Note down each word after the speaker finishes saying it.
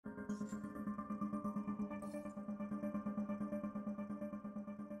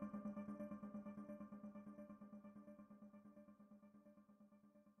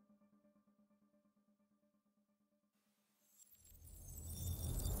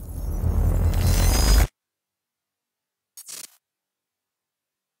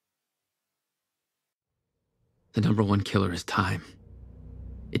The #1 killer is time.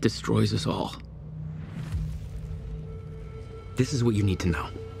 It destroys us all. This is what you need to know.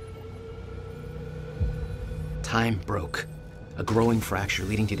 Time broke. A growing fracture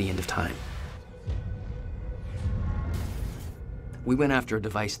leading to the end of time. We went after a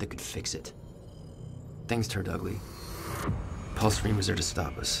device that could fix it. Things turned ugly. Paul Serene was there to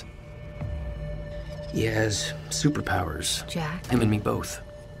stop us. He has superpowers. Jack? Him and me both.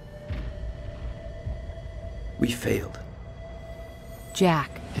 We failed. Jack.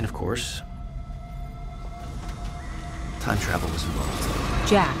 And of course, time travel was involved.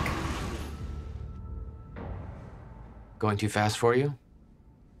 Jack. Going too fast for you?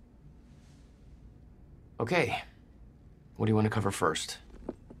 Okay. What do you want to cover first?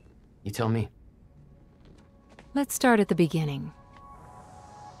 You tell me. Let's start at the beginning.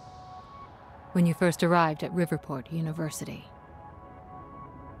 When you first arrived at Riverport University.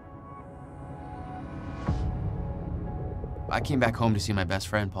 I came back home to see my best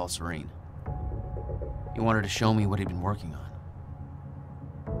friend, Paul Serene. He wanted to show me what he'd been working on.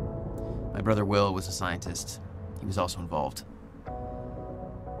 My brother Will was a scientist. He was also involved.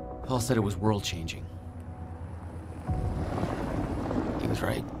 Paul said it was world-changing. He was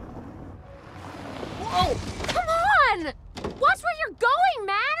right. Whoa! Come on! Watch where you're going,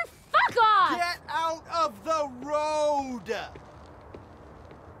 man! Fuck off! Get out of the road!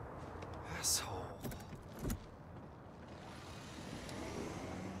 Asshole.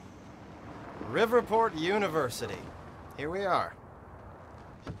 Riverport University. Here we are.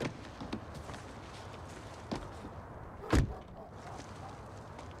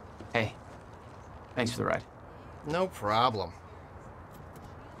 Hey, thanks for the ride. No problem.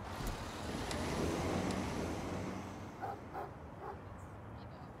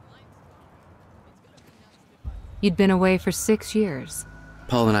 You'd been away for 6 years.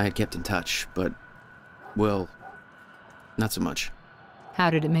 Paul and I had kept in touch, but, well, not so much. How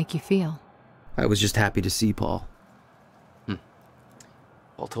did it make you feel? I was just happy to see Paul.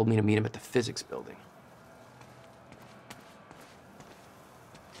 Paul told me to meet him at the physics building.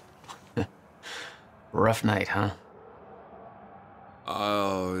 Rough night, huh?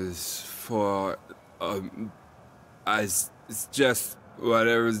 It's just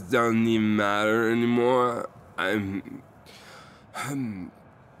whatever's doesn't even matter anymore.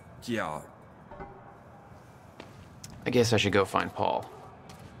 Yeah. I guess I should go find Paul.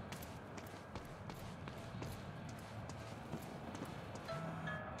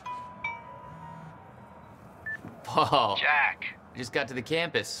 Paul. Jack. I just got to the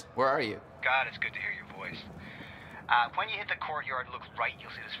campus. Where are you? God, it's good to hear your voice. When you hit the courtyard, look right,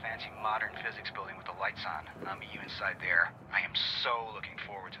 you'll see this fancy modern physics building with the lights on. I'll meet you inside there. I am so looking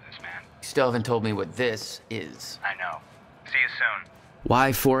forward to this, man. You still haven't told me what this is. I know. See you soon.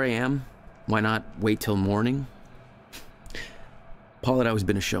 Why 4 a.m.? Why not wait till morning? Paul had always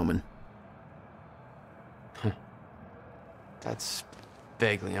been a showman. That's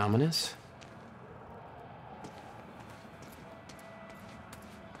vaguely ominous.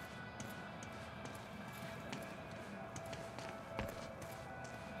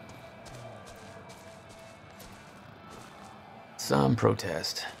 Some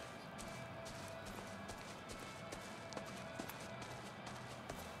protest.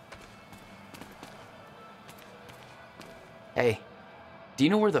 Hey, do you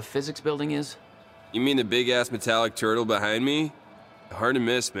know where the physics building is? You mean the big-ass metallic turtle behind me? Hard to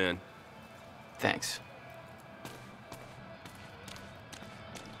miss, man. Thanks.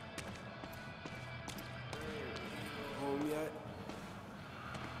 Home yet?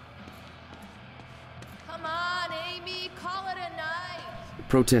 Come on, Amy, call it a night. The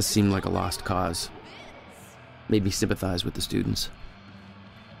protests seemed like a lost cause. Made me sympathize with the students.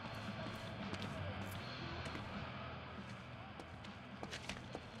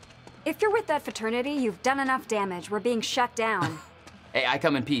 If you're with that fraternity, you've done enough damage. We're being shut down. Hey, I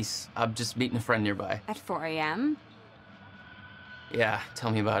come in peace. I'm just meeting a friend nearby. At 4 a.m.? Yeah,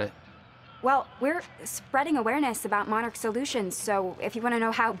 tell me about it. Well, we're spreading awareness about Monarch Solutions, so if you want to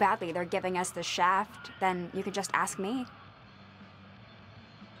know how badly they're giving us the shaft, then you could just ask me.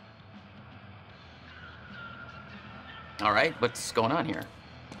 All right, what's going on here?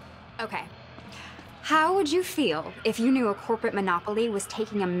 Okay. How would you feel if you knew a corporate monopoly was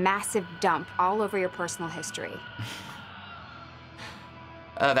taking a massive dump all over your personal history?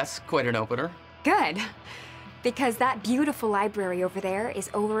 That's quite an opener. Good. Because that beautiful library over there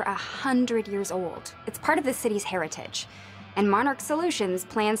is over 100 years old. It's part of the city's heritage. And Monarch Solutions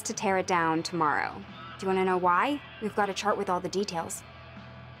plans to tear it down tomorrow. Do you want to know why? We've got a chart with all the details.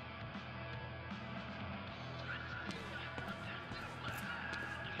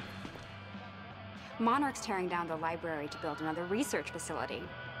 Monarch's tearing down the library to build another research facility.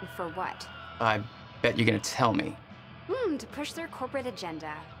 For what? I bet you're gonna tell me. To push their corporate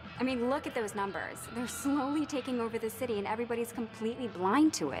agenda. I mean, look at those numbers. They're slowly taking over the city and everybody's completely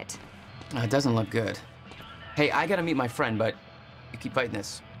blind to it. It doesn't look good. Hey, I gotta meet my friend, but you keep fighting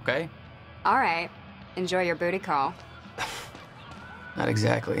this, okay? All right. Enjoy your booty call. Not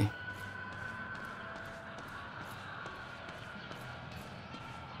exactly.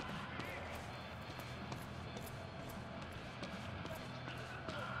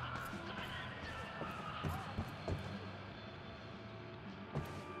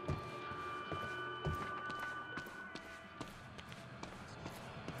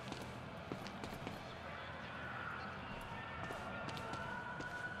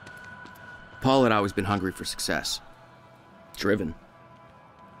 Paul had always been hungry for success. Driven.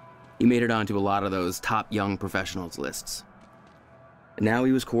 He made it onto a lot of those top young professionals lists. And now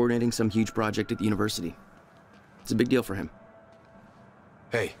he was coordinating some huge project at the university. It's a big deal for him.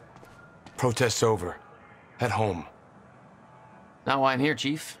 Hey, protest's over. Head home. Not why I'm here,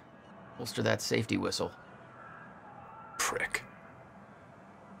 Chief. Holster that safety whistle. Prick.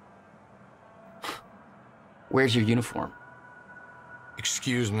 Where's your uniform?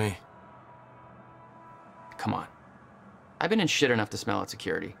 Excuse me? Come on. I've been in shit enough to smell at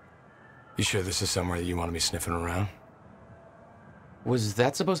security. You sure this is somewhere that you want to be sniffing around? Was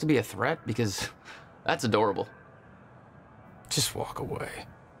that supposed to be a threat? Because that's adorable. Just walk away.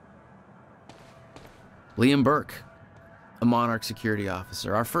 Liam Burke, a Monarch security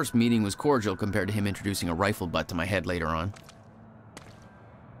officer. Our first meeting was cordial compared to him introducing a rifle butt to my head later on.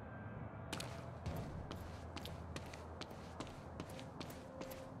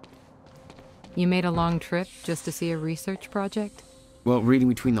 You made a long trip just to see a research project? Well, reading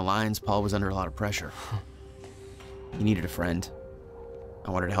between the lines, Paul was under a lot of pressure. He needed a friend.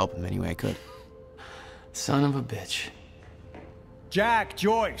 I wanted to help him any way I could. Son of a bitch. Jack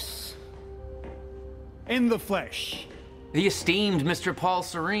Joyce. In the flesh. The esteemed Mr. Paul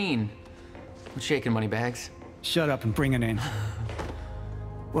Serene. What's shaking, moneybags? Shut up and bring it in.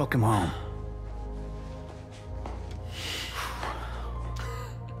 Welcome home.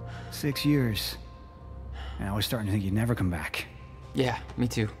 6 years. And I was starting to think you'd never come back. Yeah, me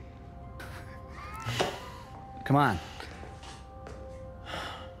too. Come on.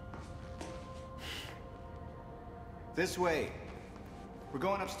 This way. We're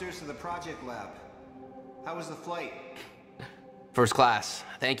going upstairs to the project lab. How was the flight? First class.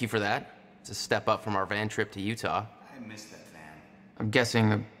 Thank you for that. It's a step up from our van trip to Utah. I missed that van. I'm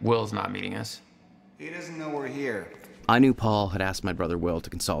guessing that Will's not meeting us. He doesn't know we're here. I knew Paul had asked my brother Will to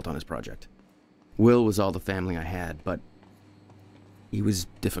consult on his project. Will was all the family I had, but he was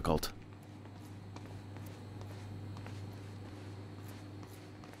difficult.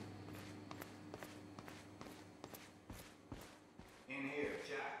 In here,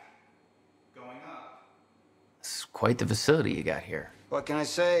 Jack. Going up. It's quite the facility you got here. What can I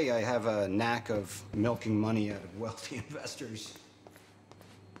say? I have a knack of milking money out of wealthy investors.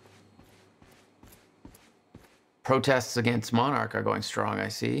 Protests against Monarch are going strong, I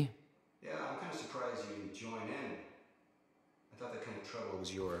see. Yeah, I'm kind of surprised you didn't join in. I thought that kind of trouble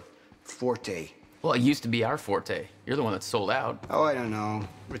was your forte. Well, it used to be our forte. You're the one that sold out. Oh, I don't know.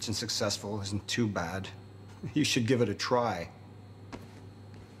 Rich and successful isn't too bad. You should give it a try.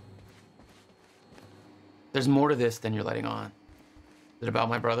 There's more to this than you're letting on. Is it about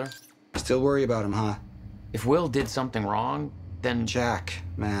my brother? Still worry about him, huh? If Will did something wrong, then... Jack,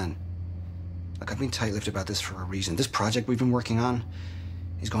 man. Look, I've been tight-lipped about this for a reason. This project we've been working on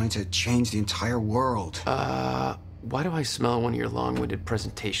is going to change the entire world. Why do I smell one of your long-winded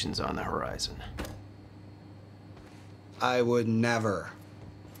presentations on the horizon? I would never.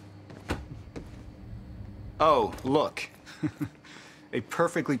 Oh, look. A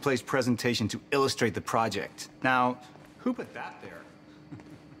perfectly placed presentation to illustrate the project. Now, who put that there?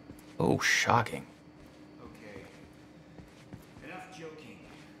 Oh, shocking. Okay. Enough joking.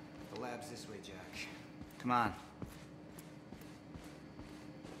 The lab's this way, Jack. Come on.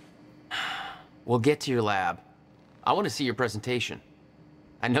 We'll get to your lab. I want to see your presentation.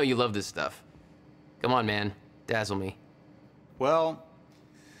 I know you love this stuff. Come on, man. Dazzle me. Well,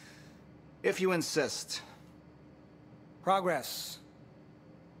 if you insist. Progress.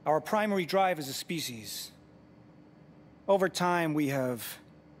 Our primary drive as a species. Over time, we have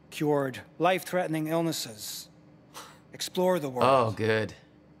cured life-threatening illnesses. Explore the world. Oh, good.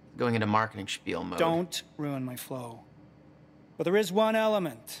 Going into marketing spiel mode. Don't ruin my flow. But there is one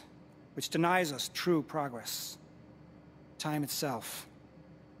element which denies us true progress. Time itself.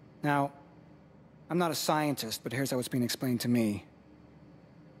 Now, I'm not a scientist, but here's how it's being explained to me.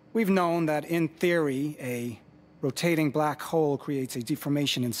 We've known that, in theory, a rotating black hole creates a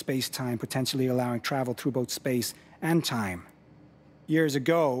deformation in space-time, potentially allowing travel through both space and time. Years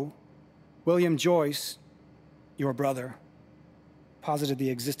ago, William Joyce, your brother, posited the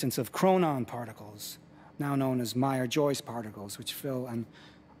existence of chronon particles, now known as Meyer-Joyce particles, which fill an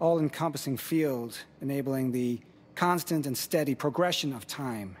all-encompassing field, enabling the constant and steady progression of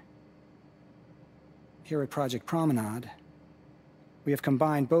time. Here at Project Promenade, we have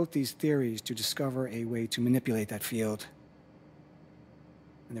combined both these theories to discover a way to manipulate that field.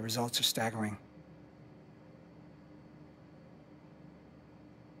 And the results are staggering.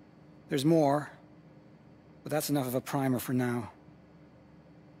 There's more, but that's enough of a primer for now.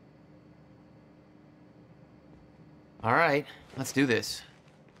 All right, let's do this.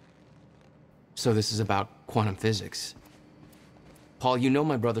 So this is about quantum physics. Paul, you know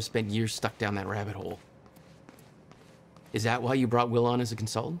my brother spent years stuck down that rabbit hole. Is that why you brought Will on as a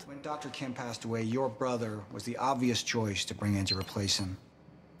consultant? When Dr. Kim passed away, your brother was the obvious choice to bring in to replace him.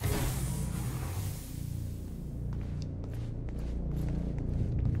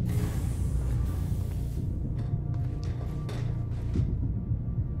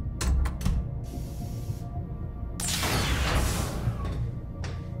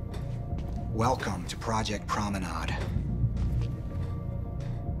 Welcome to Project Promenade.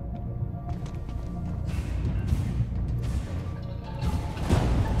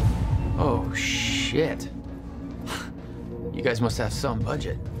 Oh, shit. You guys must have some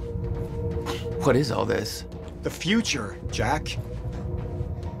budget. What is all this? The future, Jack.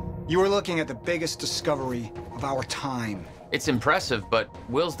 You are looking at the biggest discovery of our time. It's impressive, but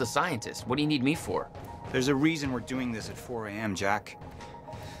Will's the scientist. What do you need me for? There's a reason we're doing this at 4 a.m., Jack.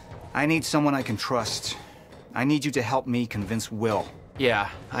 I need someone I can trust. I need you to help me convince Will. Yeah,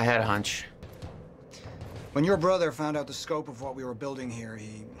 I had a hunch. When your brother found out the scope of what we were building here,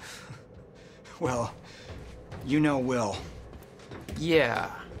 he... well, you know Will.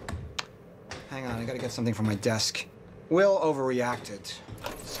 Yeah. Hang on, I gotta get something from my desk. Will overreacted.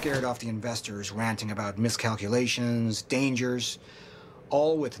 Scared off the investors, ranting about miscalculations, dangers,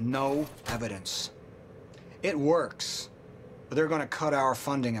 all with no evidence. It works, but they're gonna cut our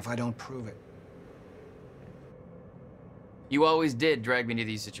funding if I don't prove it. You always did drag me to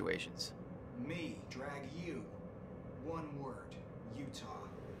these situations. Me drag you. One word, Utah.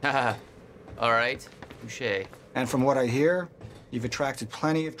 Haha. All right, touche. And from what I hear, you've attracted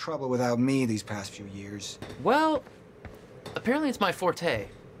plenty of trouble without me these past few years. Well, apparently it's my forte.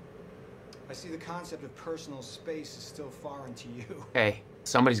 I see the concept of personal space is still foreign to you. Hey,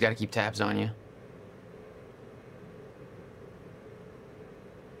 somebody's got to keep tabs on you.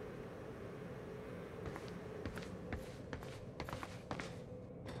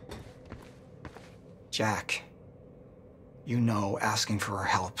 Jack, you know asking for her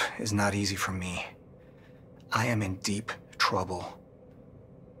help is not easy for me. I am in deep trouble.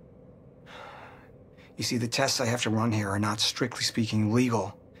 You see, the tests I have to run here are not, strictly speaking,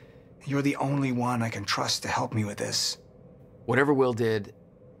 legal. You're the only one I can trust to help me with this. Whatever Will did,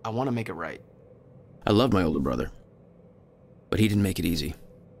 I want to make it right. I love my older brother, but he didn't make it easy.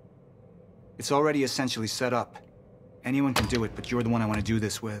 It's already essentially set up. Anyone can do it, but you're the one I want to do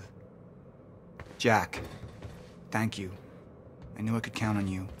this with. Jack, thank you. I knew I could count on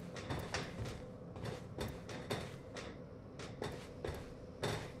you.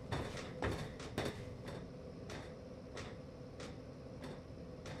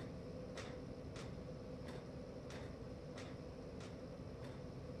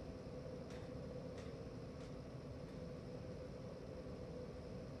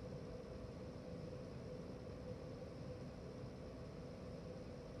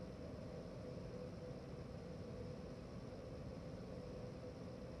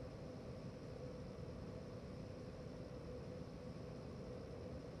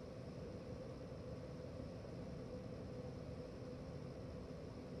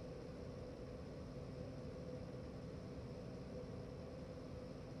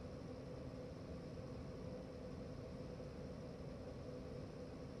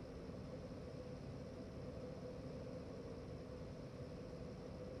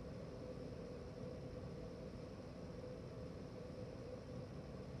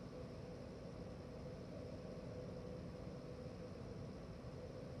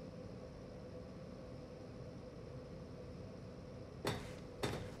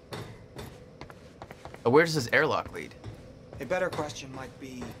 Where does this airlock lead? A better question might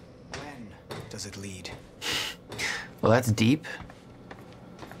be, when does it lead? Well, that's deep.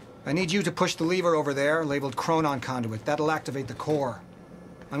 I need you to push the lever over there, labeled Chronon Conduit. That'll activate the core.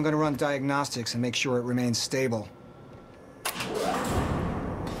 I'm gonna run diagnostics and make sure it remains stable.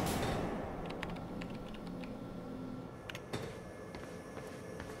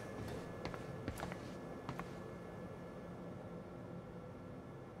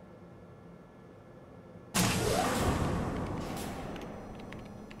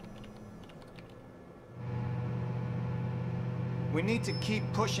 We need to keep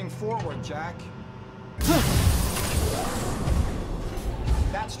pushing forward, Jack.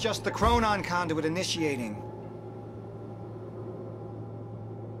 That's just the Chronon conduit initiating.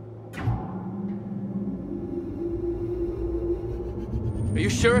 Are you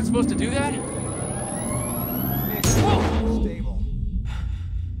sure it's supposed to do that? Stable.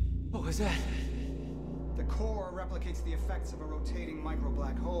 What was that? The core replicates the effects of a rotating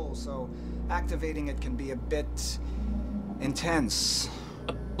micro-black hole, so activating it can be a bit intense.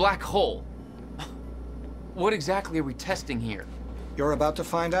 A black hole? What exactly are we testing here? You're about to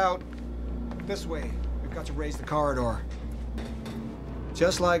find out. This way. We've got to raise the corridor.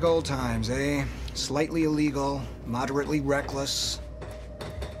 Just like old times, eh? Slightly illegal, moderately reckless.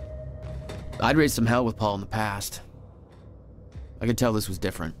 I'd raised some hell with Paul in the past. I could tell this was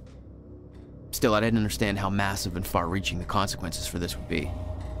different. Still, I didn't understand how massive and far-reaching the consequences for this would be.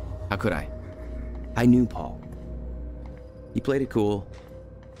 How could I? I knew Paul. He played it cool,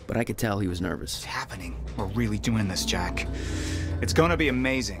 but I could tell he was nervous. It's happening. We're really doing this, Jack. It's gonna be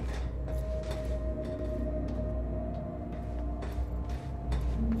amazing.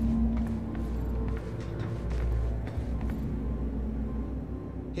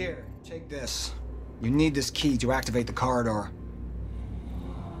 Here, take this. You need this key to activate the corridor.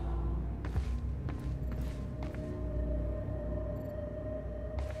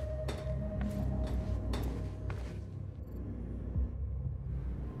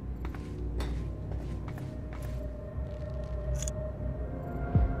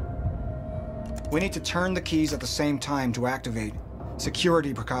 We need to turn the keys at the same time to activate.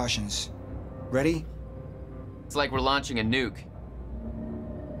 Security precautions. Ready? It's like we're launching a nuke.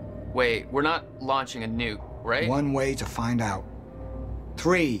 Wait, we're not launching a nuke, right? One way to find out.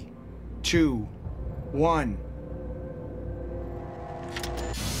 3, 2, 1.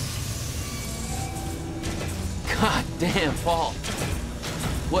 God damn, Paul.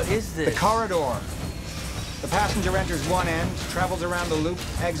 What is this? The corridor. The passenger enters one end, travels around the loop,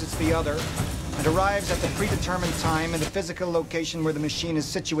 exits the other, and arrives at the predetermined time in the physical location where the machine is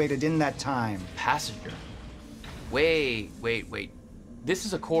situated in that time. Passenger? Wait. This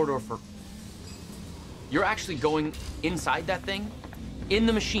is a corridor for... You're actually going inside that thing? In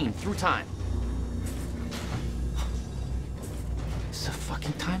the machine, through time? It's a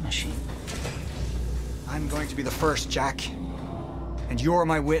fucking time machine. I'm going to be the first, Jack. And you're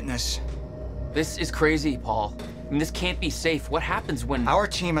my witness. This is crazy, Paul. I mean, this can't be safe. What happens when... Our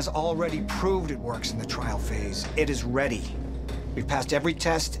team has already proved it works in the trial phase. It is ready. We've passed every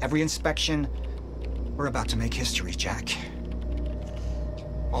test, every inspection. We're about to make history, Jack.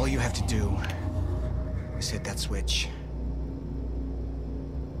 All you have to do is hit that switch.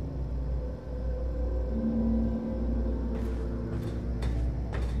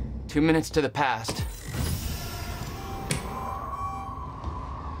 Two minutes to the past.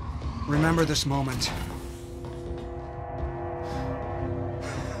 Remember this moment.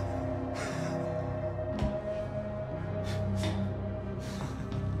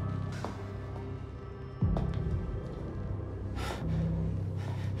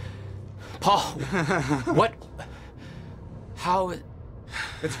 Paul, what? How?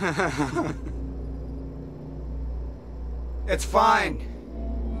 It's fine.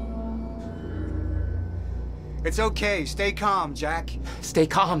 It's okay. Stay calm, Jack. Stay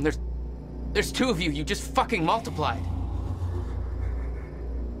calm. There's two of you. You just fucking multiplied.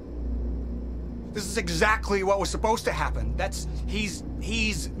 This is exactly what was supposed to happen. He's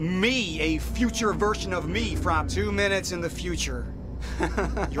me, a future version of me from 2 minutes in the future.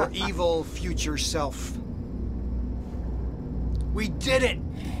 Your evil future self. We did it!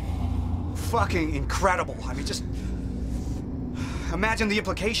 Fucking incredible. I mean, just... Imagine the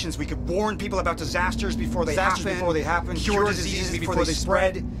implications. We could warn people about disasters before they happen. Cure diseases before they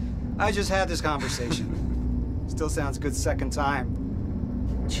spread. I just had this conversation. Still sounds good second time.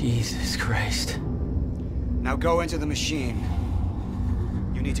 Jesus Christ. Now go into the machine.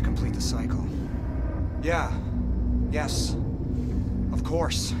 You need to complete the cycle. Yeah. Yes. Of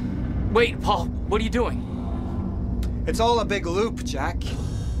course. Wait, Paul, what are you doing? It's all a big loop, Jack.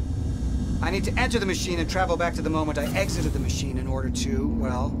 I need to enter the machine and travel back to the moment I exited the machine in order to,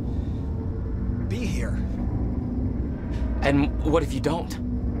 well, be here. And what if you don't?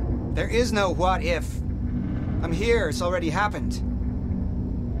 There is no what if. I'm here, it's already happened.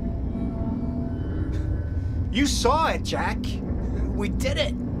 You saw it, Jack. We did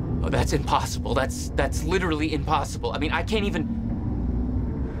it. Oh, that's impossible. That's literally impossible. I mean, I can't even...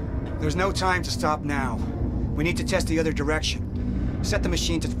 There's no time to stop now. We need to test the other direction. Set the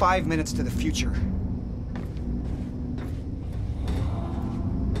machine to 5 minutes to the future.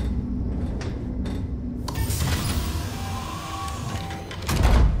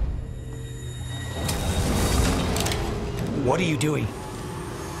 What are you doing?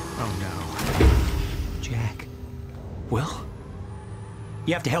 Oh no. Jack. Will?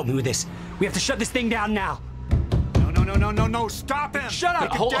 You have to help me with this. We have to shut this thing down now. No, stop him! Shut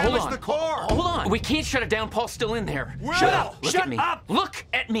up! Hold on. The core. Hold on. We can't shut it down. Paul's still in there. Will! Shut up! Look Shut at me. up! Look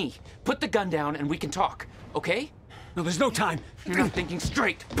at me. Put the gun down and we can talk, okay? No, there's no time. You're not thinking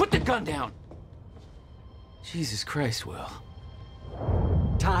straight. Put the gun down. Jesus Christ, Will.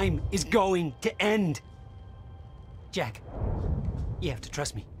 Time is going to end. Jack, you have to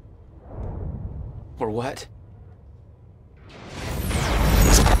trust me. Or what?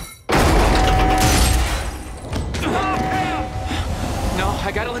 No,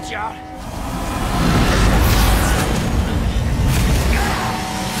 I gotta let you out.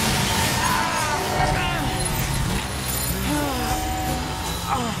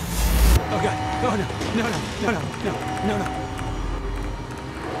 Oh God! Oh no! No.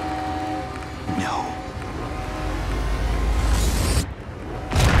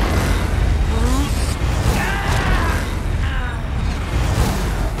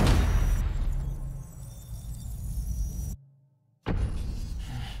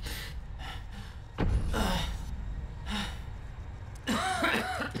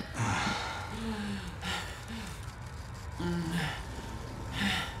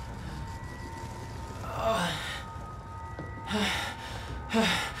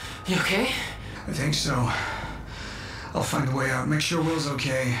 You okay? I think so. I'll find a way out. Make sure Will's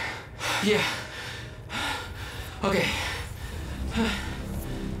okay. Yeah. Okay.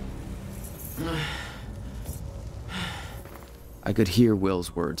 I could hear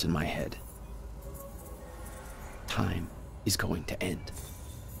Will's words in my head. Time is going to end.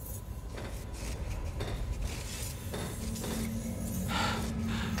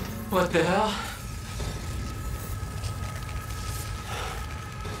 What the hell?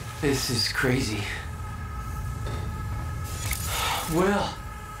 This is crazy. Will.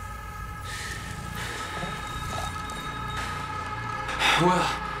 Will.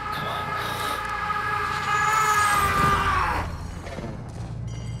 Come on.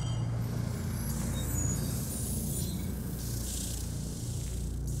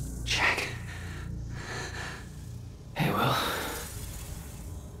 Jack. Hey, Will.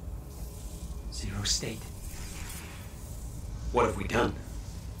 Zero state. What have we done?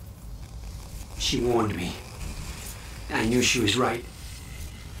 She warned me. I knew she was right.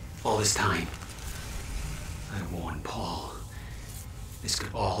 All this time. I warned Paul. This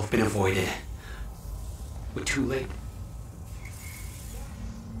could all have been avoided. We're too late.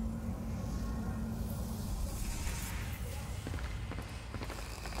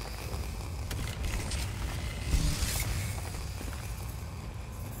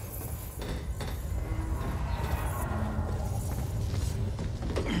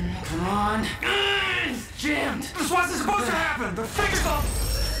 Come on. It's jammed. This wasn't supposed to happen! The figure's all...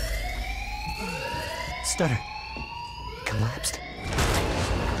 Stutter. Collapsed.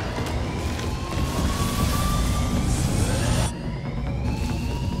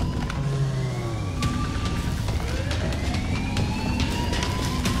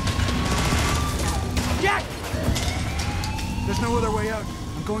 Jack! There's no other way out.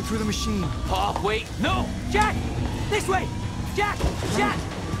 I'm going through the machine. Paul, wait. No! Jack! This way! Jack! Jack!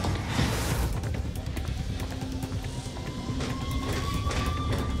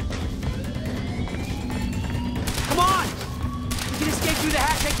 Come on! We can escape through the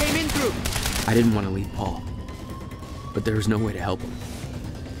hatch I came in through! I didn't want to leave Paul, but there was no way to help him.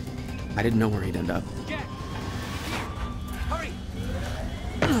 I didn't know where he'd end up. Jack! Hurry!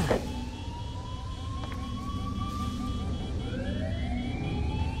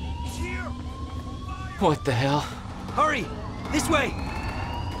 He's here! What the hell? Hurry! This way!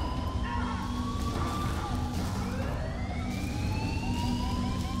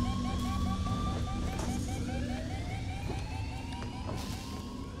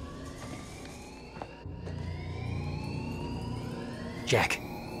 Jack,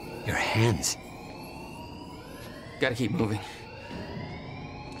 your hands. Gotta keep moving.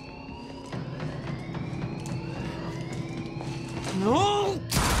 No!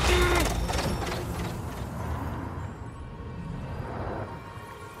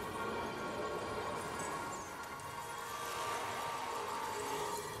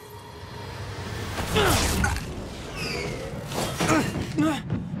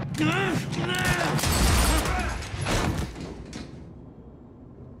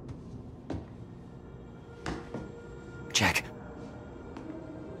 Jack.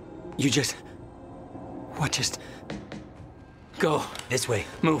 You just... What just... Go. This way.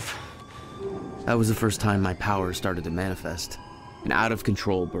 Move. That was the first time my power started to manifest. An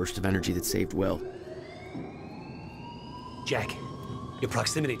out-of-control burst of energy that saved Will. Jack, your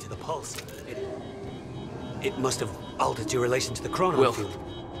proximity to the pulse, it must have altered your relation to the chronon Will, field.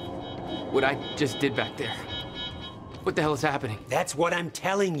 what I just did back there, what the hell is happening? That's what I'm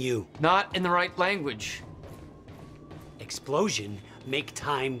telling you. Not in the right language. Explosion make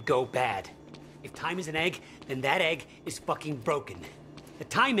time go bad. If time is an egg, then that egg is fucking broken. The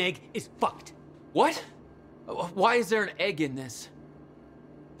time egg is fucked. What? Why is there an egg in this?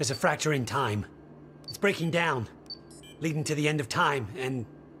 There's a fracture in time. It's breaking down, leading to the end of time, and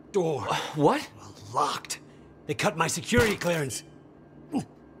door. What? Locked. They cut my security clearance.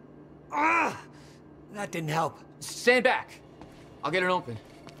 Ah! That didn't help. Stand back. I'll get it open.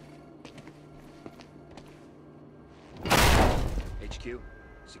 HQ,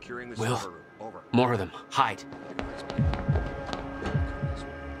 securing the Will, server room. Over. More of them. Hide.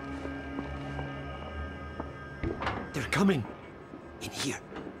 They're coming. In here.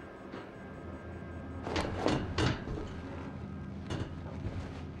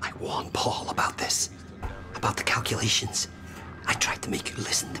 I warned Paul about this. About the calculations. I tried to make you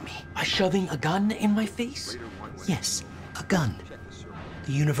listen to me. By shoving a gun in my face? Yes, a gun.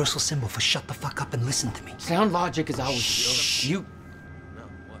 The universal symbol for shut the fuck up and listen to me. Sound logic is always you.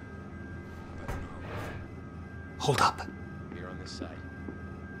 Hold up. Here on this side.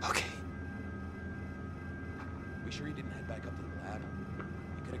 Okay. We sure he didn't head back up to the lab?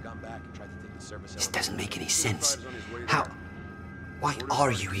 He could have gone back and tried to take the service. This doesn't make any sense. How? Why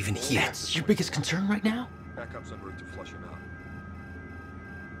are you even here? That's your biggest concern right now? Backup's en route to flush him out.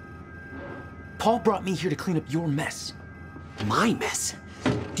 Paul brought me here to clean up your mess. My mess?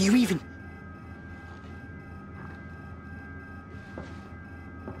 Do you even...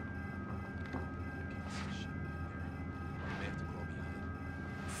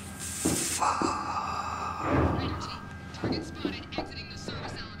 Target spotted exiting the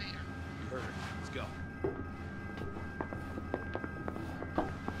service elevator. You heard her. Let's go.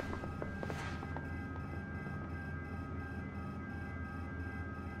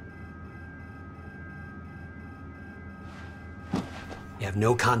 You have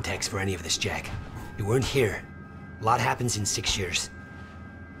no context for any of this, Jack. You weren't here. A lot happens in 6 years.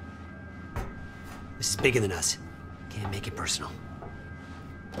 This is bigger than us. Can't make it personal.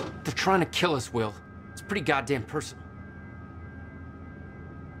 They're trying to kill us, Will. It's pretty goddamn personal.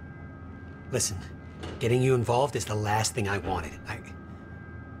 Listen, getting you involved is the last thing I wanted.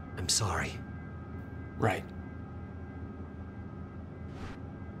 I'm sorry. Right.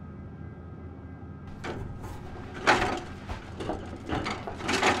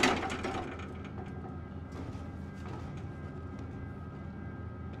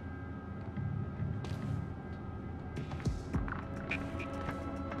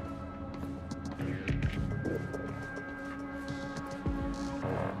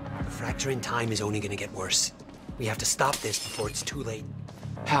 Fracture in time is only gonna get worse. We have to stop this before it's too late.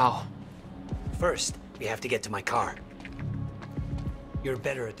 How? First, we have to get to my car. You're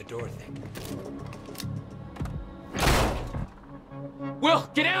better at the door thing. Will,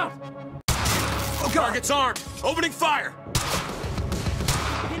 get out! Oh, Target's armed! Opening fire!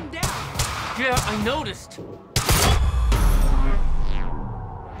 Pin down! Yeah, I noticed.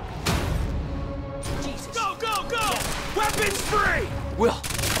 Jesus. Go, go, go! Weapons free! Will,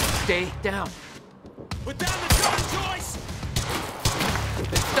 stay down. Put down the gun, Joyce!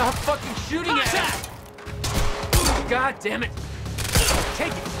 Stop fucking shooting at us! God damn it!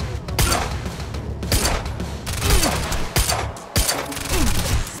 Take it!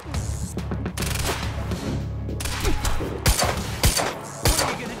 What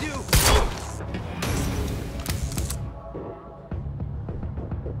are you gonna do?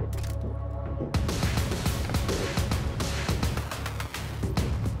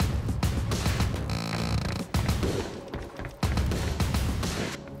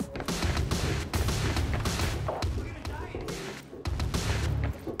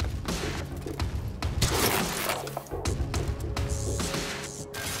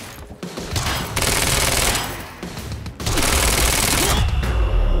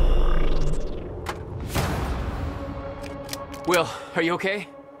 Will, are you okay?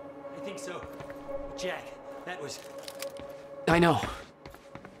 I think so. Jack, that was... I know.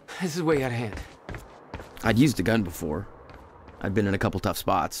 This is way out of hand. I'd used a gun before. I'd been in a couple tough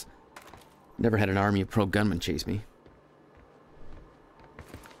spots. Never had an army of pro gunmen chase me.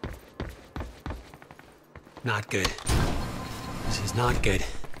 Not good. This is not good.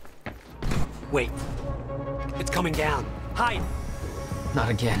 Wait. It's coming down. Hide! Not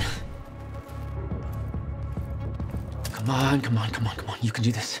again. Come on, come on, come on, come on. You can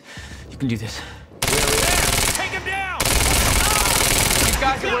do this. You can do this. Take him down! These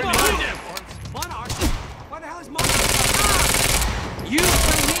guys are right behind him. Monarch? Why the hell is Monarch? You kill me!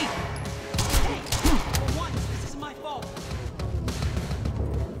 For once, this isn't my fault.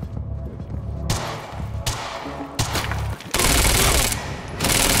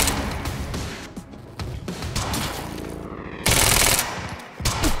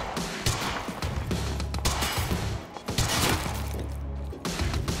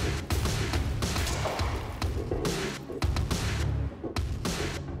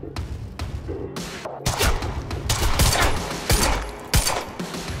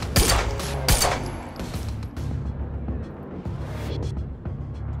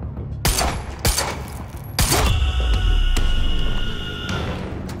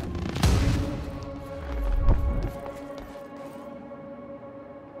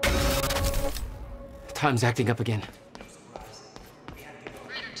 Time's acting up again.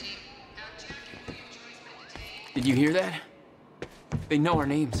 Did you hear that? They know our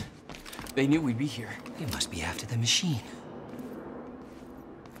names. They knew we'd be here. They must be after the machine.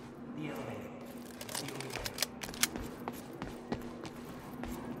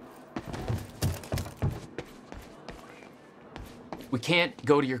 We can't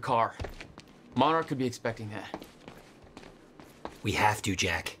go to your car. Monarch could be expecting that. We have to,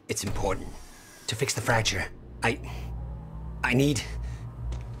 Jack. It's important. To fix the fracture, we need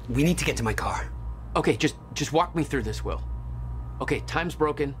to get to my car. Okay, just walk me through this, Will. Okay, time's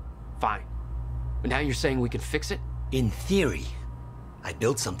broken, fine. But now you're saying we can fix it? In theory, I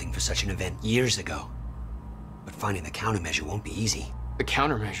built something for such an event years ago. But finding the countermeasure won't be easy. The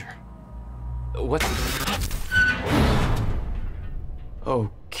countermeasure? What?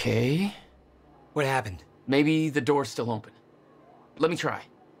 Okay. What happened? Maybe the door's still open. Let me try.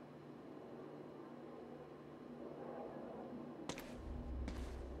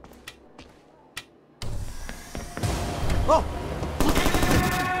 Oh!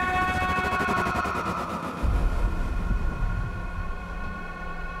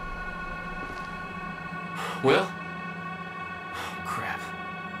 Will? Oh, crap.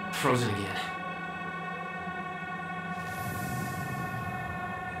 Frozen again.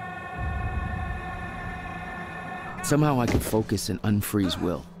 Somehow I could focus and unfreeze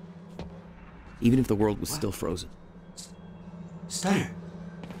Will, even if the world was still frozen. Stunner.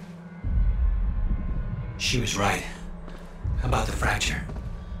 She was right. About the fracture.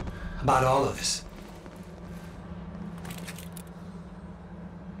 About all of this.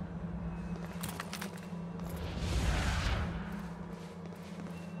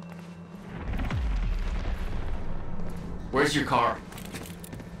 Where's your car?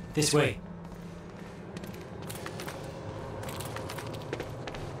 This way.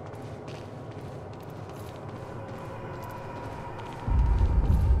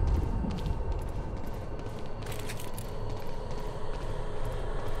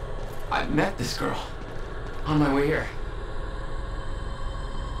 I met this girl on my way here.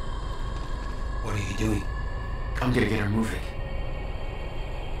 What are you doing? I'm gonna get her moving.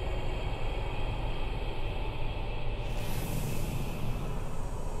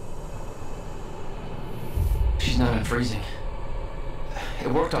 She's not unfreezing. It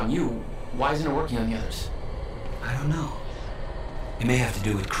worked on you. Why isn't it working on the others? I don't know. It may have to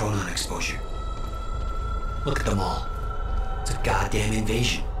do with chronon exposure. Look at them all. It's a goddamn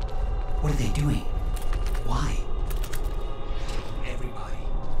invasion. What are they doing? Why? Everybody.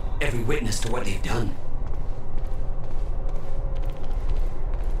 Every witness to what they've done.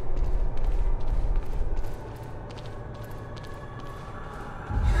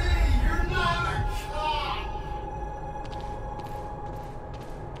 Hey, you're not a cop!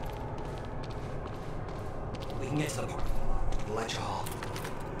 We can get to the park. The lecture hall.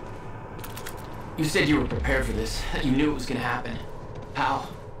 You said you were prepared for this. You knew it was gonna happen. How?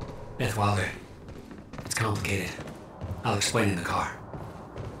 Beth Wilder. It's complicated. I'll explain in the car.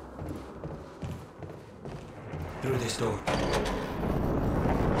 Through this door.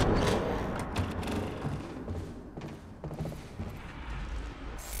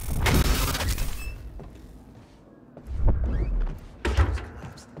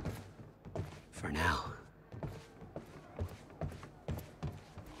 For now.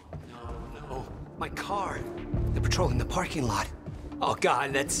 No. My car. They're patrolling the parking lot. Oh,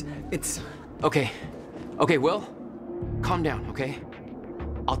 God, it's... Okay. Okay, Will. Calm down, okay?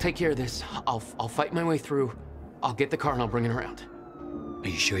 I'll take care of this. I'll fight my way through. I'll get the car and I'll bring it around. Are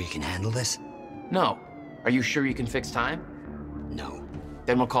you sure you can handle this? No. Are you sure you can fix time? No.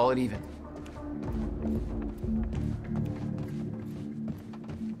 Then we'll call it even.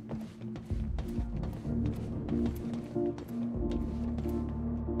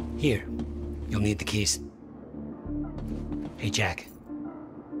 Here. You'll need the keys. Hey, Jack.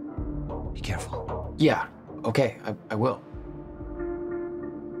 Be careful. Yeah, okay, I will.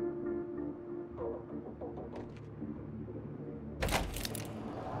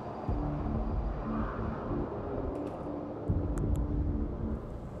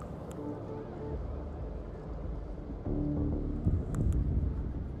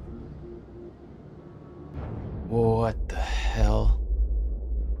 What the hell?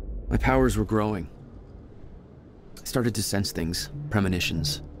 My powers were growing. I started to sense things,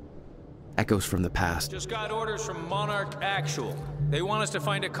 premonitions, echoes from the past. Just got orders from Monarch Actual. They want us to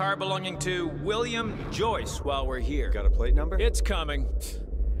find a car belonging to William Joyce while we're here. Got a plate number? It's coming.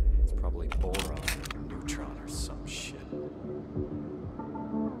 It's probably boron or neutron or some shit.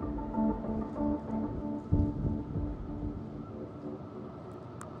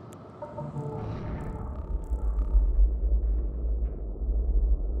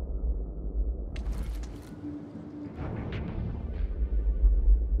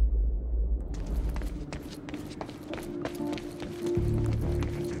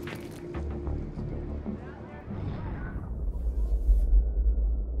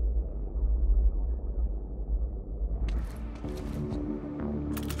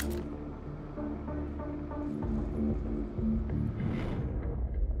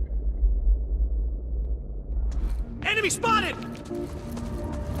 Enemy spotted!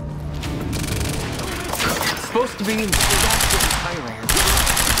 Supposed to be in Thailand.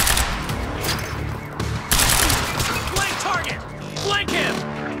 Blank target! Blank him!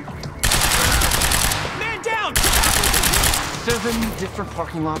 Man down! 7 different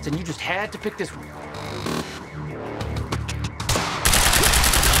parking lots, and you just had to pick this one.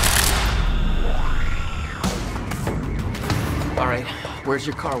 All right, where's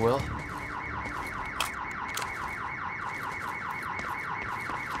your car, Will?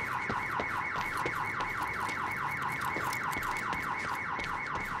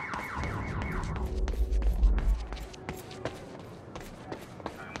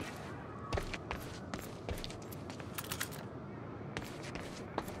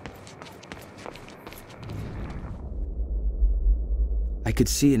 I could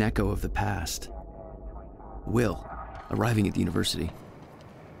see an echo of the past. Will, arriving at the university.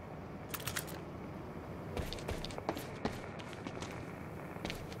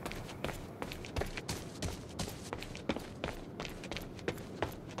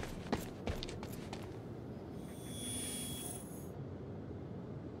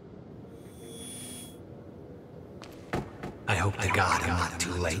 I hope to God I'm not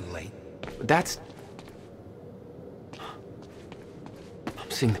too late. That's... I'm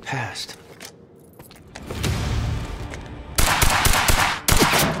seeing the past.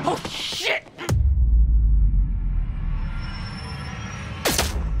 Oh, shit!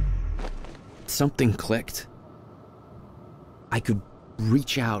 Something clicked. I could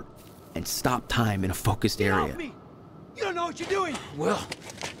reach out and stop time in a focused area. Help me! You don't know what you're doing! Will.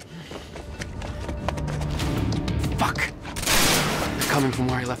 Fuck. They're coming from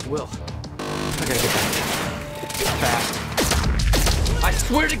where I left Will. I gotta get back. Fast. I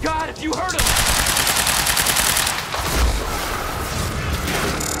swear to God, if you hurt him!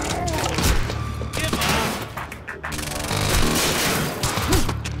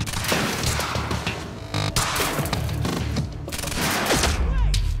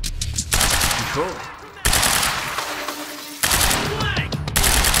 Control it.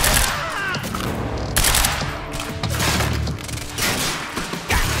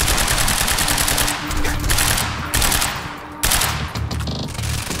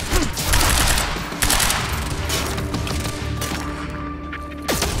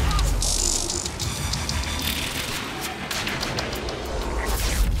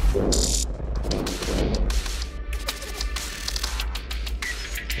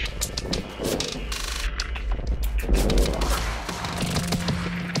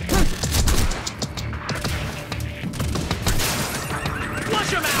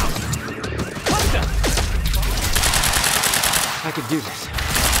 I could do this.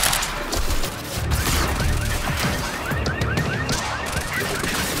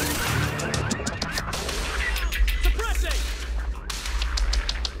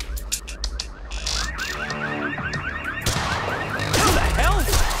 How the hell?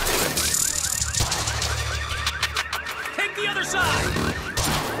 Take the other side!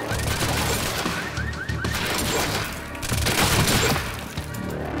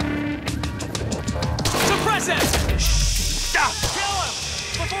 Suppress him! Stop! Kill him!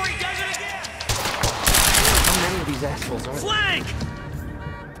 Before he does it again! How many of these assholes are there? Flank!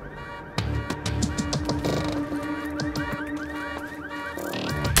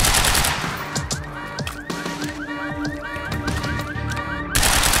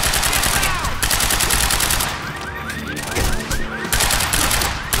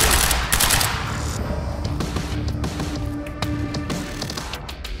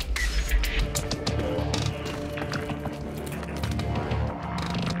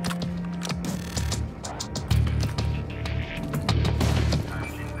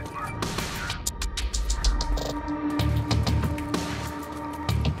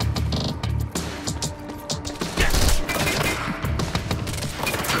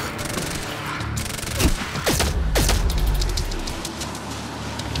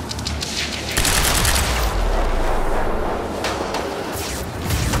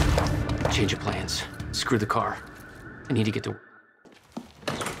 Change of plans. Screw the car. I need to get to...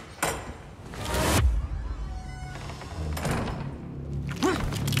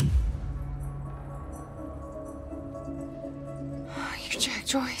 You're Jack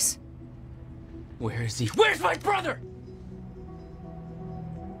Joyce. Where is he? Where's my brother?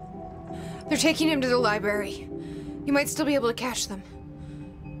 They're taking him to the library. You might still be able to catch them.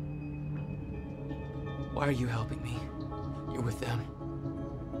 Why are you helping me? You're with them.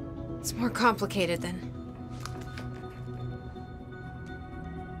 It's more complicated than...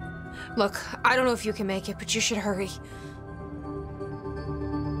 Look, I don't know if you can make it, but you should hurry.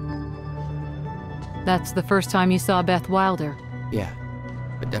 That's the first time you saw Beth Wilder. Yeah,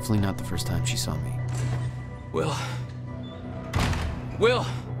 but definitely not the first time she saw me. Will. Will!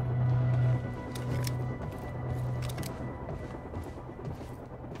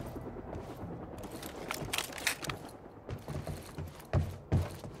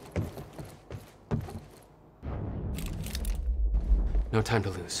 No time to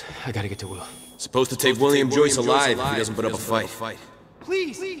lose. I gotta get to Will. Supposed to take William Joyce alive if he doesn't put up a fight.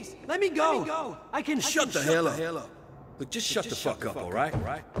 Please, let me go. I can Shut the hell up. Look, just shut the fuck up, all right?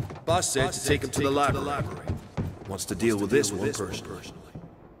 Boss said to take him to the library. Wants to deal with this one personally.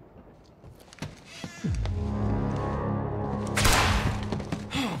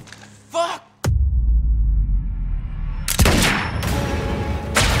 Fuck!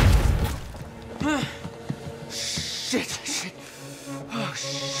 Shit. Oh,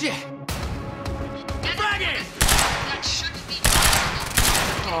 shit. Frag it! That shouldn't be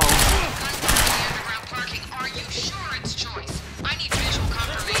possible. Underground parking. Are you sure it's Joyce? I need visual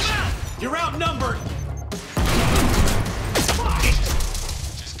confirmation. You're outnumbered.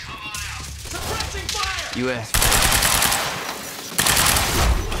 Just come on out. Suppressing fire! You asked.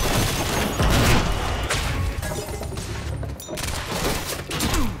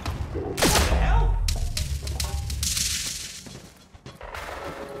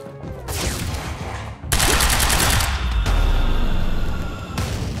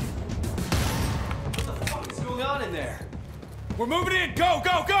 We're moving in! Go!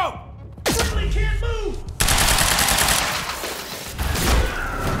 Friendly can't move!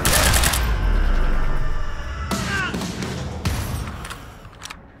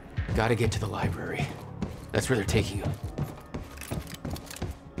 Gotta get to the library. That's where they're taking him.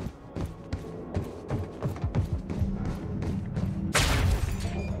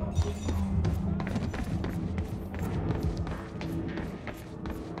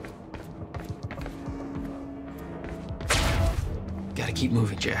 Gotta keep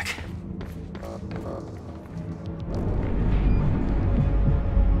moving, Jack.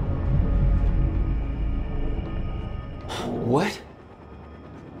 What?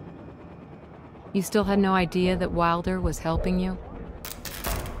 You still had no idea that Wilder was helping you?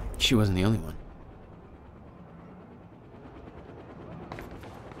 She wasn't the only one.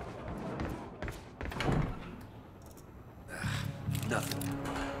 Nothing.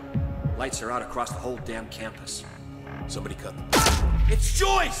 Lights are out across the whole damn campus. Somebody cut them. It's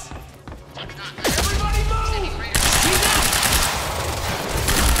Joyce! Everybody move! She's out!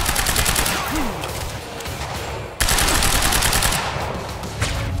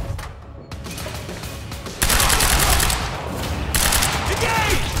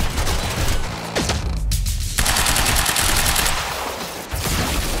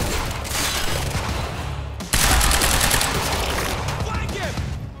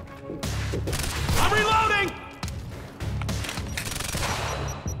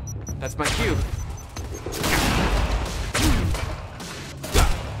 That's my cue.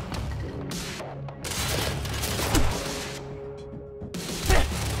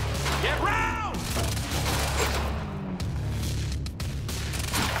 Get round!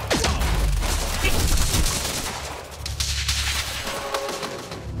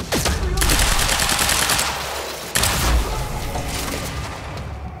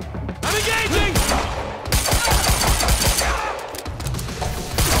 I'm engaging!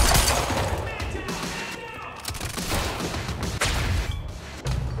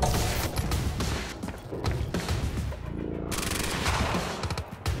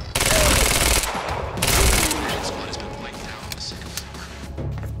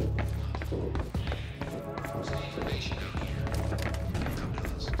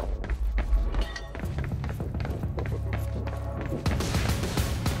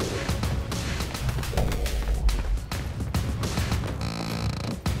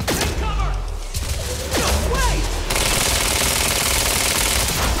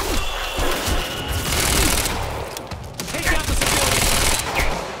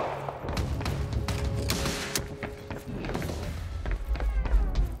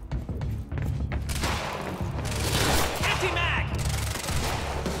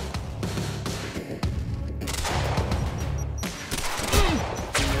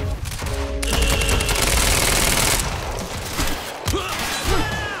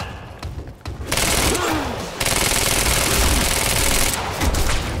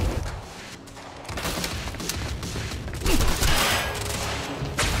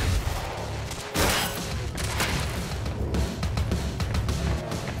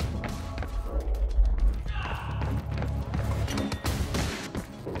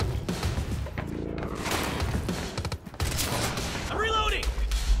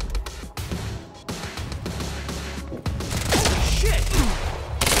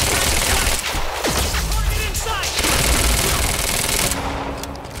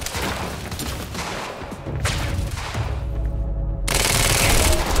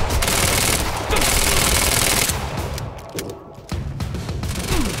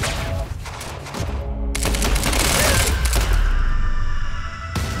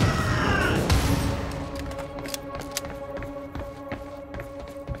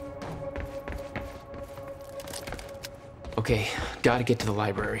 Okay, gotta get to the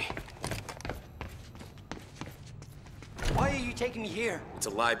library. Why are you taking me here? It's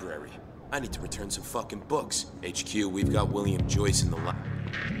a library. I need to return some fucking books. HQ, we've got William Joyce in the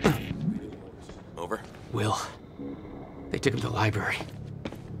Over? Will. They took him to the library.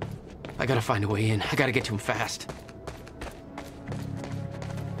 I gotta find a way in. I gotta get to him fast.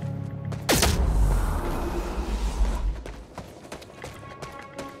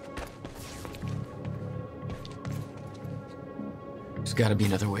 There's gotta be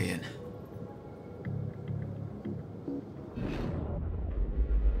another way in.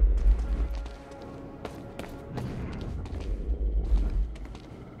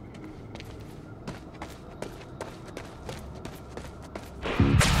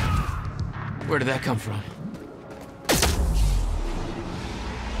 Where did that come from?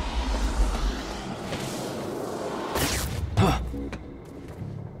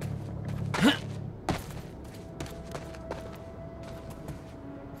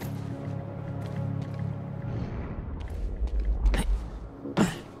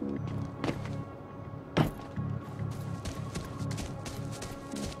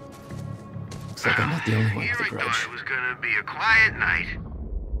 Looks like I'm not the only one with a grudge. I thought it was gonna be a quiet night.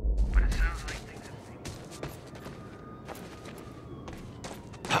 But it sounds like things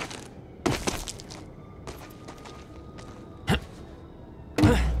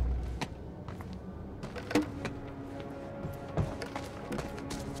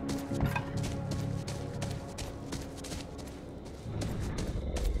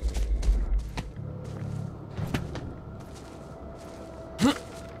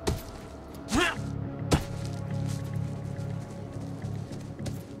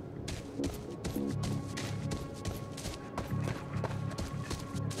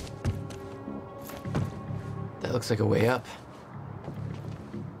That looks like a way up.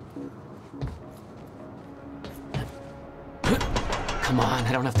 Come on,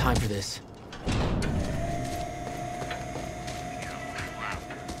 I don't have time for this.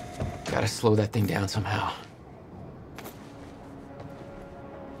 Gotta slow that thing down somehow.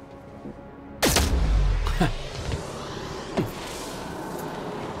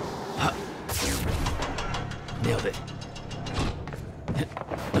 Nailed it.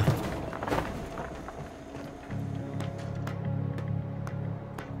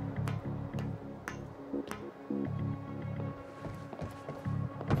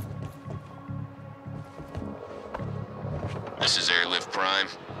 This is Airlift Prime.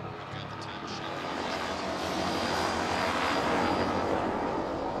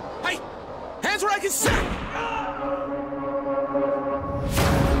 Hey! Hands where I can see!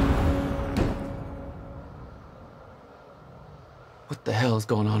 What the hell is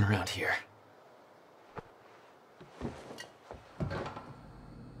going on around here?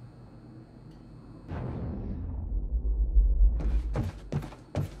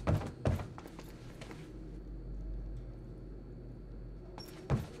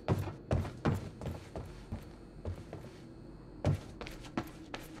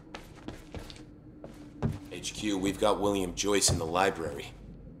 HQ, we've got William Joyce in the library.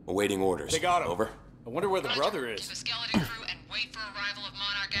 Awaiting orders. They got him. Over. I wonder where the brother is. Keep a skeleton crew and wait for arrival of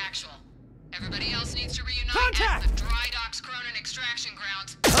Monarch Actual. Everybody else needs to reunite Contact! at the Dry Docks Cronin extraction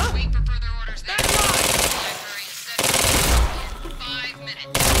grounds. Wait for further orders there. Library is set in 5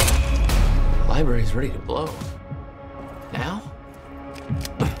 minutes. The library's ready to blow. Now?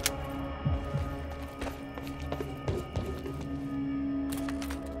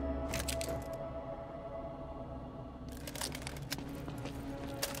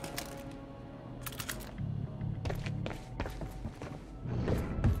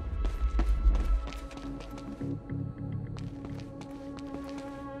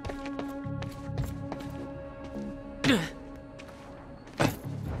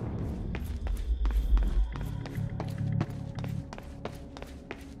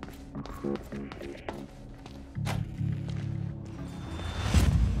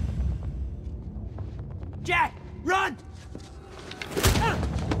 Jack, run!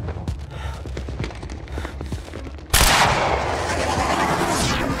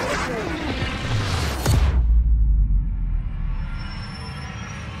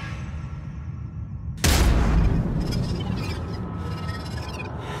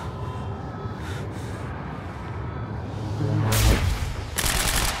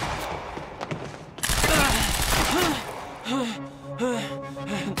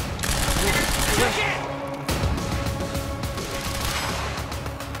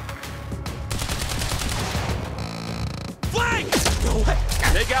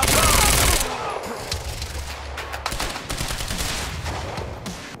 Take out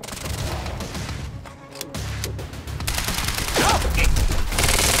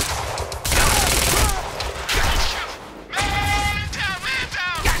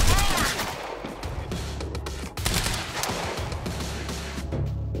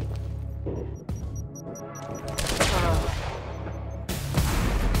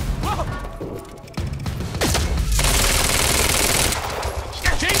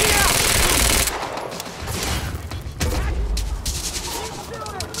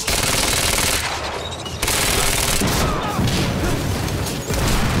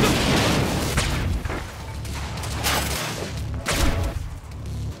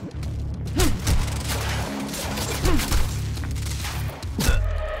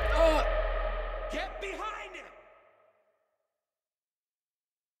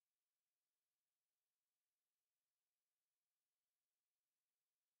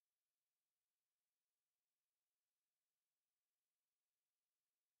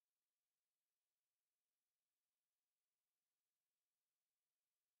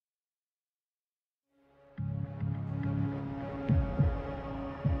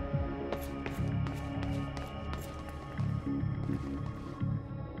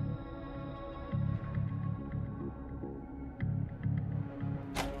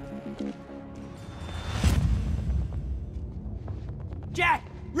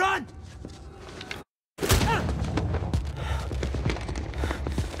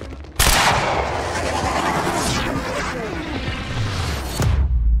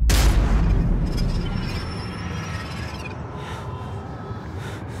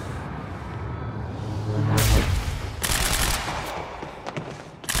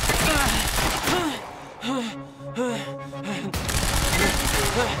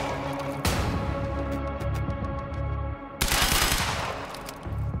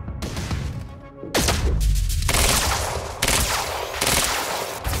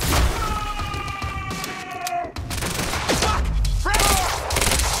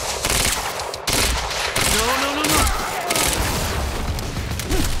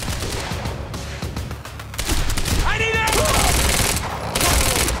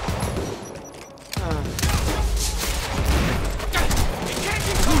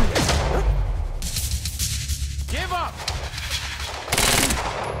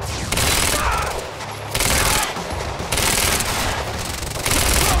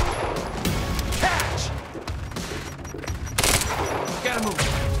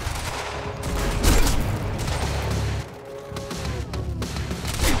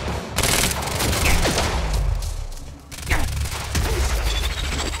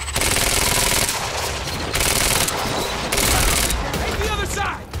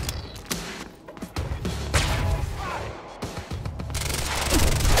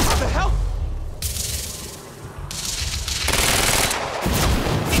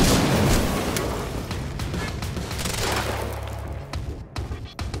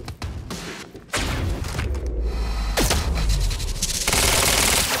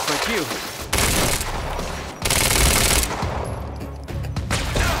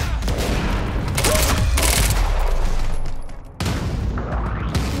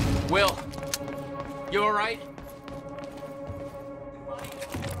You all right?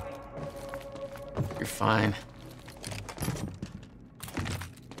 You're fine.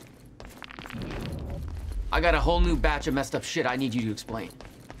 I got a whole new batch of messed up shit I need you to explain.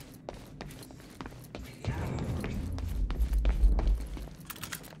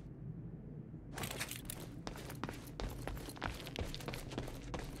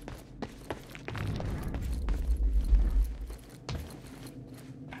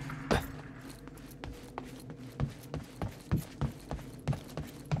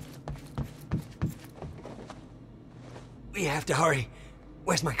 We have to hurry.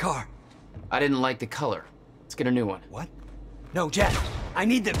 Where's my car? I didn't like the color. Let's get a new one. What? No, Jack. I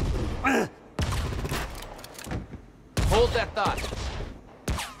need them. Hold that thought.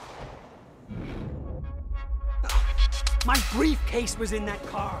 My briefcase was in that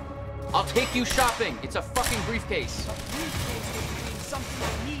car. I'll take you shopping. It's a fucking briefcase. A briefcase is something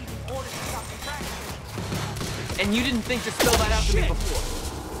I need in order to stop the fracture. And you didn't think to spell that out to me before.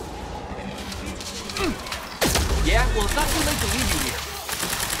 Yeah? Well, it's not too late to leave you here.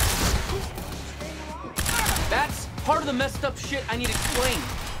 That's part of the messed up shit I need explained.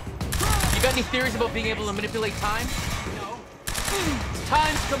 You got any theories about being able to manipulate time? No. It's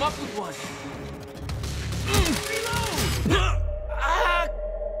time to come up with one.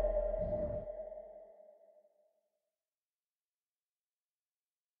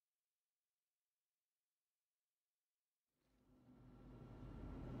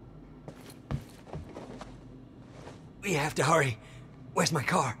 We have to hurry. Where's my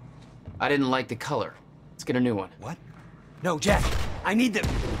car? I didn't like the color. Let's get a new one. What? No, Jack. I need them.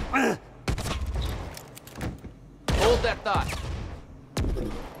 Hold that thought.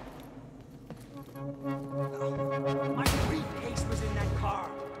 My briefcase was in that car.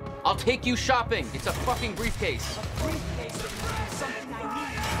 I'll take you shopping. It's a fucking briefcase. A briefcase is something I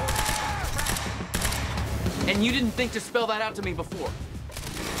need in order to stop the fracture. And you didn't think to spell that out to me before.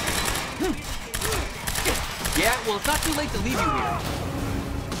 Yeah? Well, it's not too late to leave you here.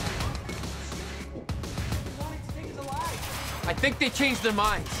 I think they changed their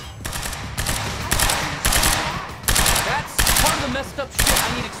minds. That's part of the messed up shit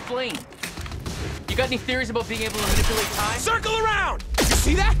I need explained. You got any theories about being able to manipulate time? Circle around! You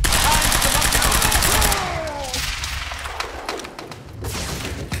see that?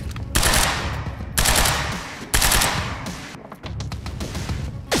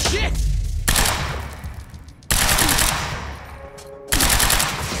 Shit!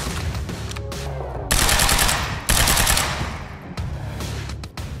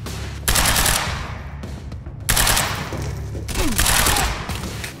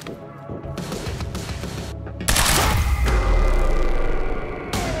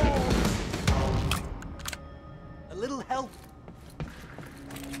 A little help.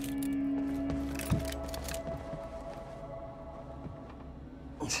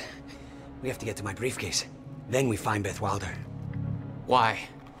 We have to get to my briefcase. Then we find Beth Wilder. Why?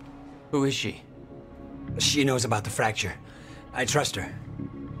 Who is she? She knows about the fracture. I trust her.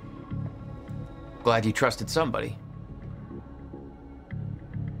 Glad you trusted somebody.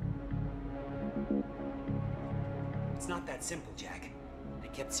 It's not that simple, Jack. I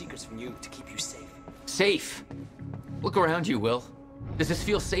kept secrets from you to keep you safe. Safe? Look around you, Will. Does this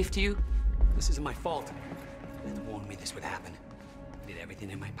feel safe to you? This isn't my fault. Beth warned me this would happen. I did everything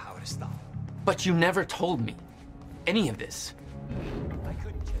in my power to stop. But you never told me any of this. I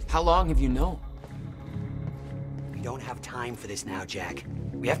couldn't just... How long have you known? We don't have time for this now, Jack.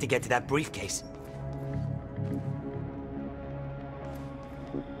 We have to get to that briefcase.